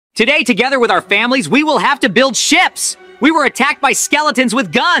Today, together with our families, we will have to build ships. We were attacked by skeletons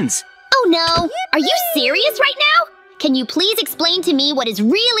with guns. Oh no! Are you serious right now? Can you please explain to me what is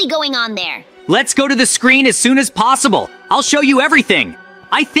really going on there? Let's go to the screen as soon as possible. I'll show you everything.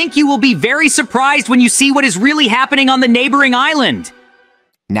 I think you will be very surprised when you see what is really happening on the neighboring island.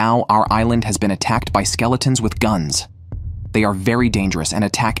 Now our island has been attacked by skeletons with guns. They are very dangerous and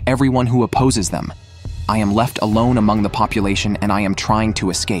attack everyone who opposes them. I am left alone among the population and I am trying to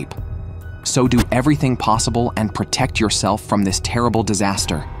escape. So do everything possible and protect yourself from this terrible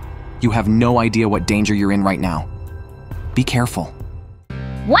disaster. You have no idea what danger you're in right now. Be careful.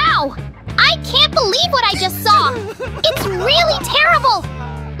 Wow! I can't believe what I just saw! It's really terrible!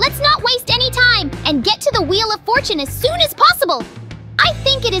 Let's not waste any time and get to the Wheel of Fortune as soon as possible. I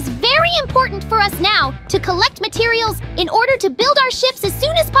think it is very important for us now to collect materials in order to build our ships as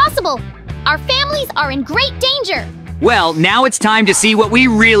soon as possible. Our families are in great danger. Well, now it's time to see what we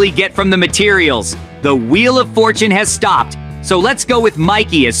really get from the materials. The Wheel of Fortune has stopped, so let's go with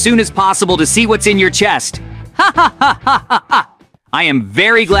Mikey as soon as possible to see what's in your chest. Ha ha ha ha ha ha! I am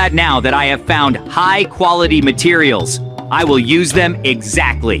very glad now that I have found high-quality materials. I will use them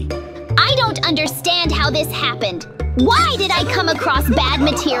exactly. I don't understand how this happened. Why did I come across bad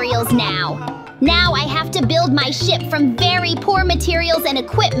materials now? Now I have to build my ship from very poor materials and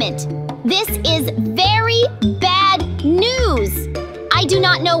equipment. This is very bad news. I do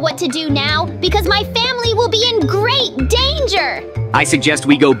not know what to do now because my family will be in great danger. I suggest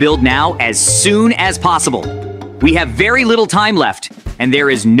we go build now as soon as possible. We have very little time left, and there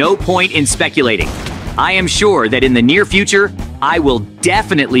is no point in speculating. I am sure that in the near future, I will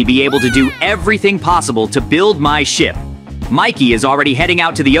definitely be able to do everything possible to build my ship. Mikey is already heading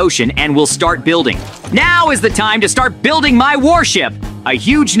out to the ocean and will start building. Now is the time to start building my warship! A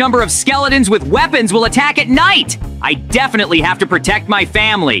huge number of skeletons with weapons will attack at night! I definitely have to protect my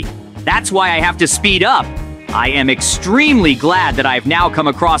family. That's why I have to speed up. I am extremely glad that I've now come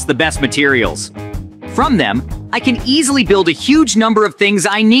across the best materials. From them, I can easily build a huge number of things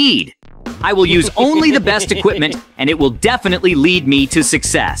I need. I will use only the best equipment, and it will definitely lead me to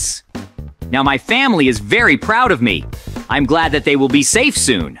success. Now, my family is very proud of me. I'm glad that they will be safe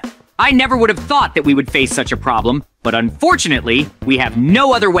soon. I never would have thought that we would face such a problem, but unfortunately, we have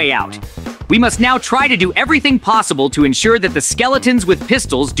no other way out. We must now try to do everything possible to ensure that the skeletons with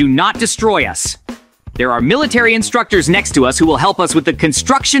pistols do not destroy us. There are military instructors next to us who will help us with the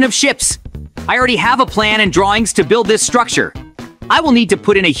construction of ships. I already have a plan and drawings to build this structure. I will need to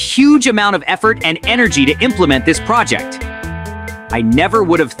put in a huge amount of effort and energy to implement this project. I never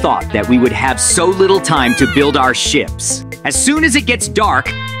would have thought that we would have so little time to build our ships. As soon as it gets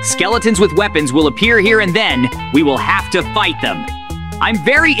dark, skeletons with weapons will appear here and then we will have to fight them. I'm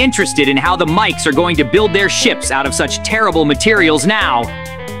very interested in how the Mikes are going to build their ships out of such terrible materials now.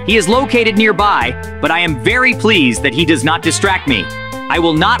 He is located nearby, but I am very pleased that he does not distract me. I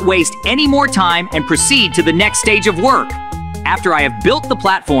will not waste any more time and proceed to the next stage of work. After I have built the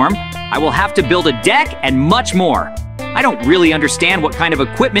platform, I will have to build a deck and much more. I don't really understand what kind of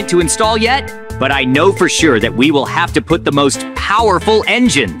equipment to install yet, but I know for sure that we will have to put the most powerful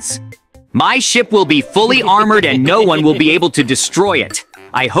engines. My ship will be fully armored and no one will be able to destroy it.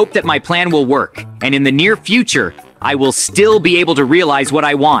 I hope that my plan will work, and in the near future, I will still be able to realize what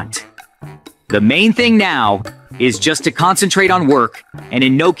I want. The main thing now is just to concentrate on work and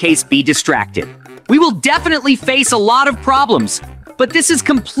in no case be distracted. We will definitely face a lot of problems, but this is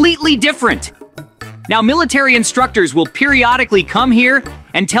completely different. Now, military instructors will periodically come here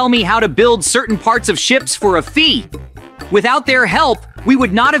and tell me how to build certain parts of ships for a fee. Without their help, we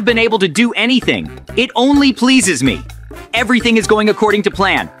would not have been able to do anything. It only pleases me. Everything is going according to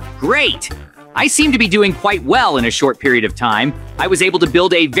plan. Great! I seem to be doing quite well in a short period of time. I was able to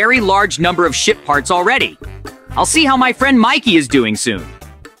build a very large number of ship parts already. I'll see how my friend Mikey is doing soon.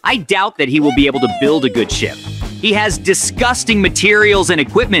 I doubt that he will be able to build a good ship. He has disgusting materials and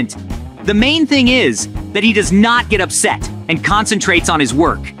equipment. The main thing is that he does not get upset and concentrates on his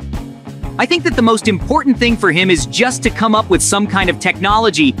work. I think that the most important thing for him is just to come up with some kind of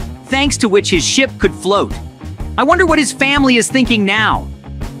technology thanks to which his ship could float. I wonder what his family is thinking now.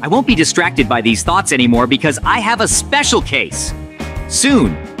 I won't be distracted by these thoughts anymore because I have a special case.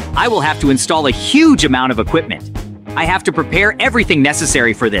 Soon, I will have to install a huge amount of equipment. I have to prepare everything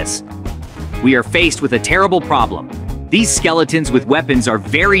necessary for this. We are faced with a terrible problem. These skeletons with weapons are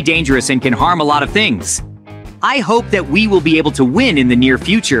very dangerous and can harm a lot of things. I hope that we will be able to win in the near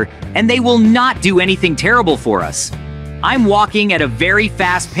future and they will not do anything terrible for us. I'm walking at a very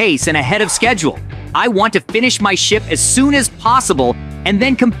fast pace and ahead of schedule. I want to finish my ship as soon as possible and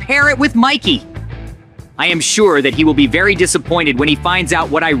then compare it with Mikey. I am sure that he will be very disappointed when he finds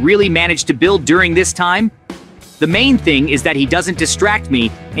out what I really managed to build during this time. The main thing is that he doesn't distract me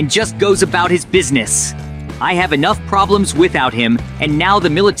and just goes about his business. I have enough problems without him, and now the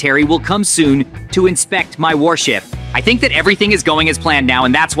military will come soon to inspect my warship. I think that everything is going as planned now,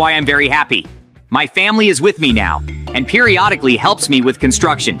 and that's why I'm very happy. My family is with me now, and periodically helps me with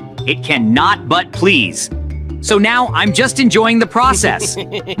construction. It cannot but please. So now I'm just enjoying the process.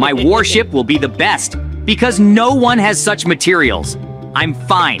 My warship will be the best, because no one has such materials. I'm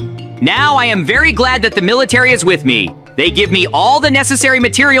fine. Now I am very glad that the military is with me. They give me all the necessary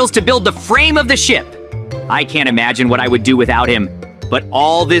materials to build the frame of the ship. I can't imagine what I would do without him, but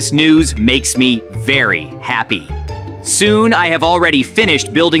all this news makes me very happy. Soon I have already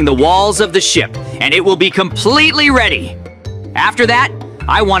finished building the walls of the ship, and it will be completely ready. After that,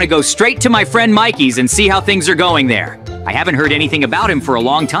 I want to go straight to my friend Mikey's and see how things are going there. I haven't heard anything about him for a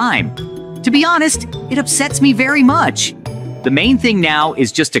long time. To be honest, it upsets me very much. The main thing now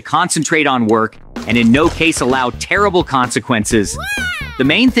is just to concentrate on work and in no case allow terrible consequences. The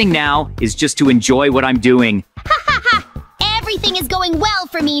main thing now is just to enjoy what I'm doing. Ha ha ha! Everything is going well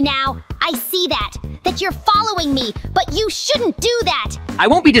for me now. I see that you're following me, but you shouldn't do that. I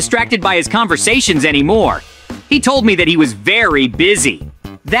won't be distracted by his conversations anymore. He told me that he was very busy.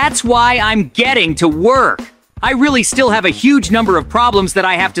 That's why I'm getting to work. I really still have a huge number of problems that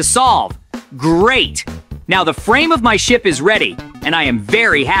I have to solve. Great! Now the frame of my ship is ready, and I am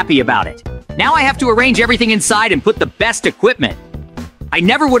very happy about it. Now I have to arrange everything inside and put the best equipment. I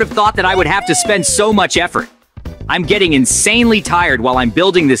never would have thought that I would have to spend so much effort. I'm getting insanely tired while I'm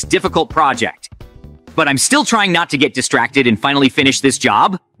building this difficult project. But I'm still trying not to get distracted and finally finish this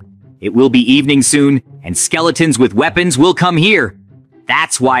job. It will be evening soon, and skeletons with weapons will come here.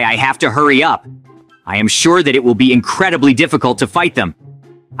 That's why I have to hurry up. I am sure that it will be incredibly difficult to fight them.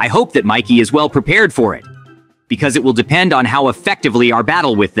 I hope that Mikey is well prepared for it, because it will depend on how effectively our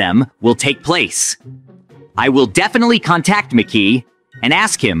battle with them will take place. I will definitely contact Mikey and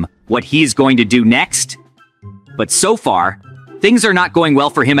ask him what he's going to do next. But so far, things are not going well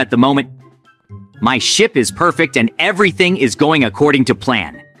for him at the moment. My ship is perfect and everything is going according to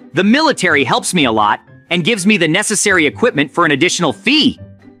plan. The military helps me a lot and gives me the necessary equipment for an additional fee.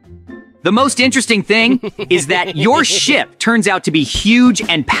 The most interesting thing is that your ship turns out to be huge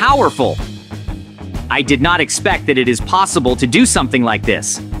and powerful. I did not expect that it is possible to do something like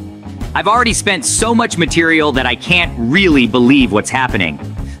this. I've already spent so much material that I can't really believe what's happening.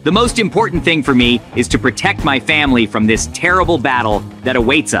 The most important thing for me is to protect my family from this terrible battle that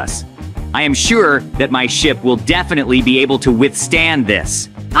awaits us. I am sure that my ship will definitely be able to withstand this.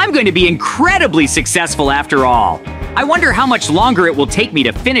 I'm going to be incredibly successful after all. I wonder how much longer it will take me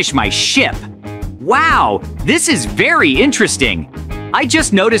to finish my ship. Wow, this is very interesting. I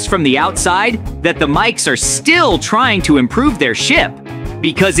just noticed from the outside that the Mikes are still trying to improve their ship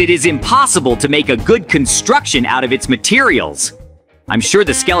because it is impossible to make a good construction out of its materials. I'm sure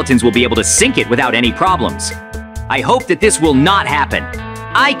the skeletons will be able to sink it without any problems. I hope that this will not happen.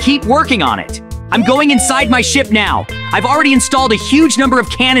 I keep working on it. I'm going inside my ship now. I've already installed a huge number of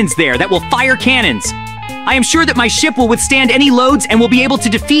cannons there that will fire cannons. I am sure that my ship will withstand any loads and will be able to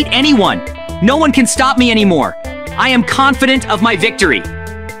defeat anyone. No one can stop me anymore. I am confident of my victory.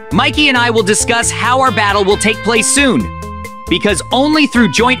 Mikey and I will discuss how our battle will take place soon, because only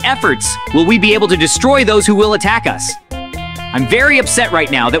through joint efforts will we be able to destroy those who will attack us. I'm very upset right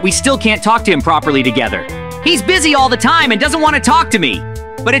now that we still can't talk to him properly together. He's busy all the time and doesn't want to talk to me,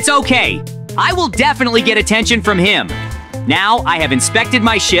 but it's okay. I will definitely get attention from him. Now I have inspected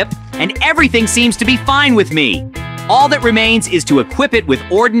my ship and everything seems to be fine with me. All that remains is to equip it with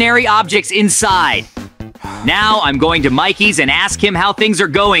ordinary objects inside. Now I'm going to Mikey's and ask him how things are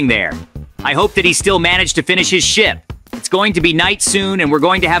going there. I hope that he still managed to finish his ship. It's going to be night soon and we're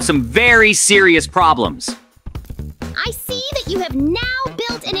going to have some very serious problems. I see that you have now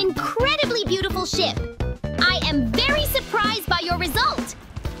built an incredibly beautiful ship. I am very surprised by your result.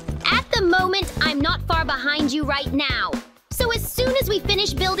 At the moment, I'm not far behind you right now. So as soon as we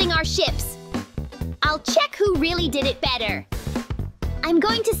finish building our ships, I'll check who really did it better. I'm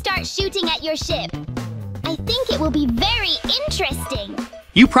going to start shooting at your ship. I think it will be very interesting.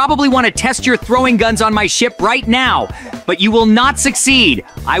 You probably want to test your throwing guns on my ship right now, but you will not succeed.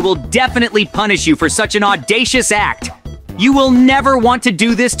 I will definitely punish you for such an audacious act. You will never want to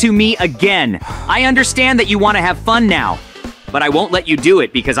do this to me again. I understand that you want to have fun now, but I won't let you do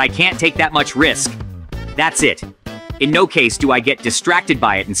it because I can't take that much risk. That's it. In no case do I get distracted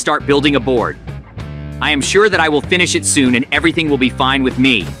by it and start building a board. I am sure that I will finish it soon and everything will be fine with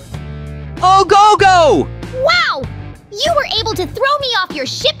me. Oh, go! Wow! You were able to throw me off your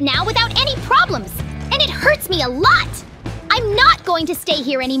ship now without any problems. and it hurts me a lot. I'm not going to stay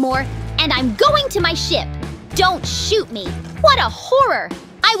here anymore, and I'm going to my ship. Don't shoot me. What a horror.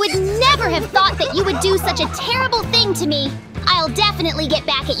 I would never have thought that you would do such a terrible thing to me. I'll definitely get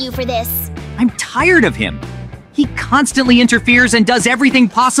back at you for this. I'm tired of him. He constantly interferes and does everything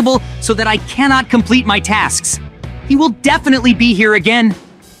possible so that I cannot complete my tasks. He will definitely be here again.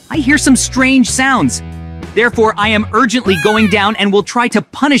 I hear some strange sounds. Therefore, I am urgently going down and will try to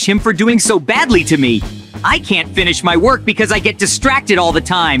punish him for doing so badly to me. I can't finish my work because I get distracted all the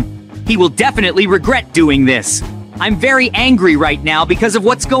time. He will definitely regret doing this. I'm very angry right now because of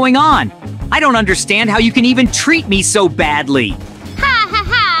what's going on. I don't understand how you can even treat me so badly. Ha ha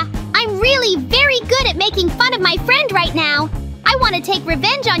ha! I'm really very good at making fun of my friend right now. I want to take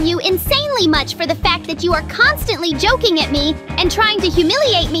revenge on you insanely much for the fact that you are constantly joking at me and trying to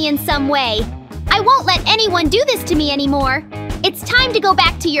humiliate me in some way. I won't let anyone do this to me anymore. It's time to go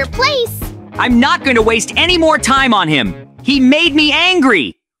back to your place. I'm not going to waste any more time on him. He made me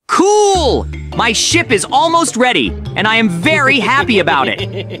angry. Cool! My ship is almost ready, and I am very happy about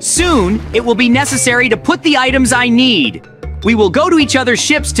it. Soon, it will be necessary to put the items I need. We will go to each other's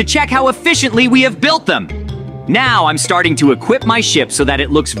ships to check how efficiently we have built them. Now I'm starting to equip my ship so that it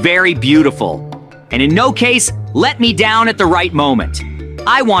looks very beautiful. And in no case, let me down at the right moment.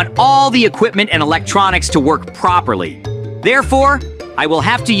 I want all the equipment and electronics to work properly. Therefore, I will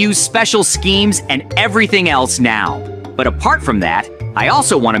have to use special schemes and everything else now. But apart from that, I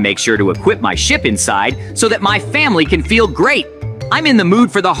also want to make sure to equip my ship inside so that my family can feel great. I'm in the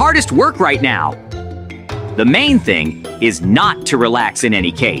mood for the hardest work right now. The main thing is not to relax in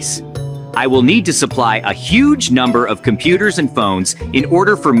any case. I will need to supply a huge number of computers and phones in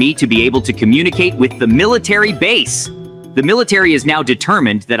order for me to be able to communicate with the military base. The military is now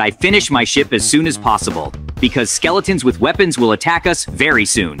determined that I finish my ship as soon as possible, because skeletons with weapons will attack us very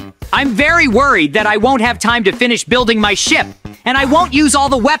soon. I'm very worried that I won't have time to finish building my ship, and I won't use all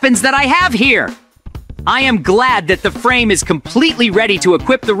the weapons that I have here. I am glad that the frame is completely ready to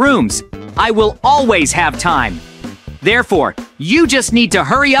equip the rooms. I will always have time. Therefore, you just need to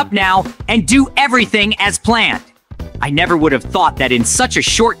hurry up now and do everything as planned. I never would have thought that in such a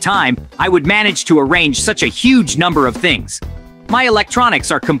short time, I would manage to arrange such a huge number of things. My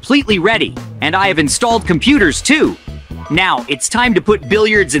electronics are completely ready, and I have installed computers too. Now, it's time to put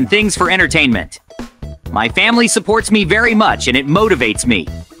billiards and things for entertainment. My family supports me very much, and it motivates me.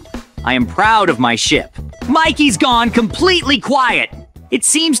 I am proud of my ship. Mikey's gone completely quiet. It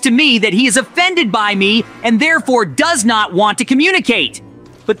seems to me that he is offended by me and therefore does not want to communicate.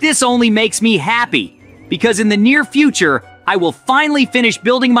 But this only makes me happy, because in the near future, I will finally finish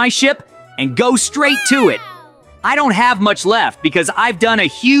building my ship and go straight to it. I don't have much left because I've done a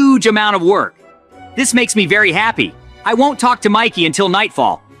huge amount of work. This makes me very happy. I won't talk to Mikey until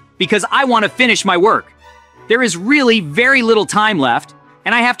nightfall, because I want to finish my work. There is really very little time left,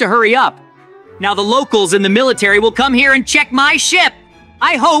 and I have to hurry up. Now the locals in the military will come here and check my ship.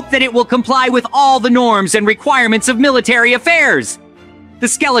 I hope that it will comply with all the norms and requirements of military affairs. The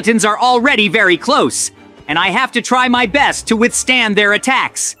skeletons are already very close, and I have to try my best to withstand their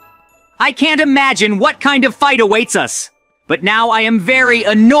attacks. I can't imagine what kind of fight awaits us. But now I am very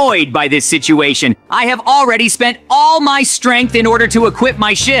annoyed by this situation. I have already spent all my strength in order to equip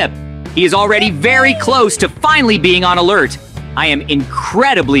my ship. He is already very close to finally being on alert. I am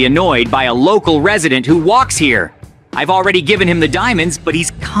incredibly annoyed by a local resident who walks here. I've already given him the diamonds, but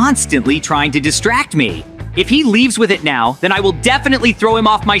he's constantly trying to distract me. If he leaves with it now, then I will definitely throw him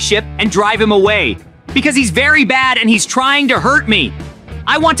off my ship and drive him away, because he's very bad and he's trying to hurt me.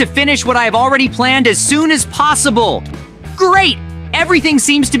 I want to finish what I have already planned as soon as possible. Great! Everything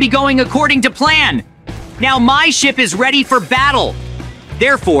seems to be going according to plan. Now my ship is ready for battle.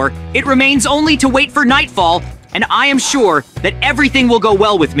 Therefore, it remains only to wait for nightfall, and I am sure that everything will go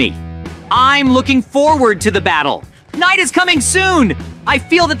well with me. I'm looking forward to the battle. Night is coming soon! I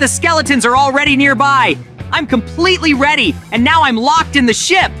feel that the skeletons are already nearby. I'm completely ready, and now I'm locked in the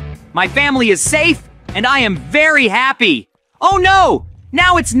ship. My family is safe, and I am very happy. Oh no!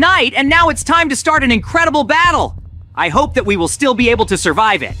 Now it's night, and now it's time to start an incredible battle. I hope that we will still be able to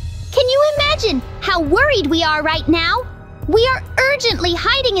survive it. Can you imagine how worried we are right now? We are urgently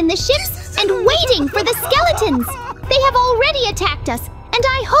hiding in the ships and waiting for the skeletons. They have already attacked us, and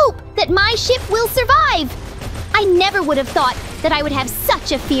I hope that my ship will survive. I never would have thought that I would have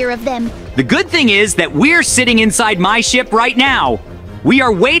such a fear of them. The good thing is that we're sitting inside my ship right now. We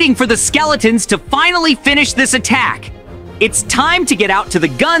are waiting for the skeletons to finally finish this attack. It's time to get out to the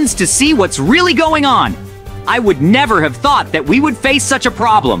guns to see what's really going on. I would never have thought that we would face such a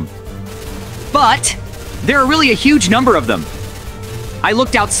problem. But there are really a huge number of them. I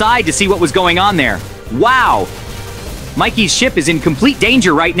looked outside to see what was going on there, Wow! Mikey's ship is in complete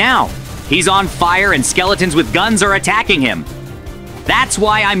danger right now. He's on fire and skeletons with guns are attacking him. That's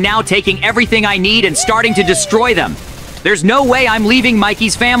why I'm now taking everything I need and starting to destroy them. There's no way I'm leaving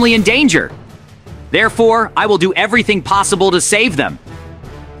Mikey's family in danger. Therefore, I will do everything possible to save them.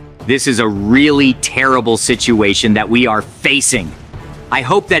 This is a really terrible situation that we are facing. I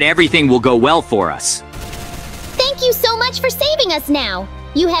hope that everything will go well for us. Thank you so much for saving us now.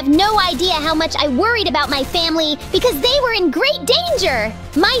 You have no idea how much I worried about my family because they were in great danger.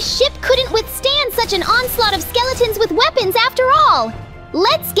 My ship couldn't withstand such an onslaught of skeletons with weapons after all.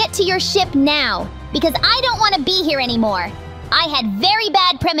 Let's get to your ship now, because I don't want to be here anymore. I had very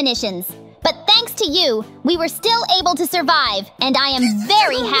bad premonitions, but thanks to you, we were still able to survive, and I am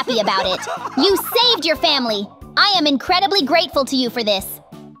very happy about it. You saved your family. I am incredibly grateful to you for this.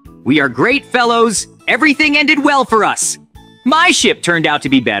 We are great fellows. Everything ended well for us. My ship turned out to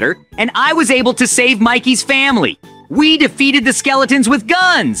be better, and I was able to save Mikey's family. We defeated the skeletons with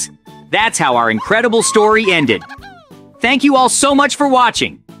guns. That's how our incredible story ended. Thank you all so much for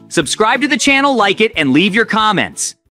watching. Subscribe to the channel, like it, and leave your comments.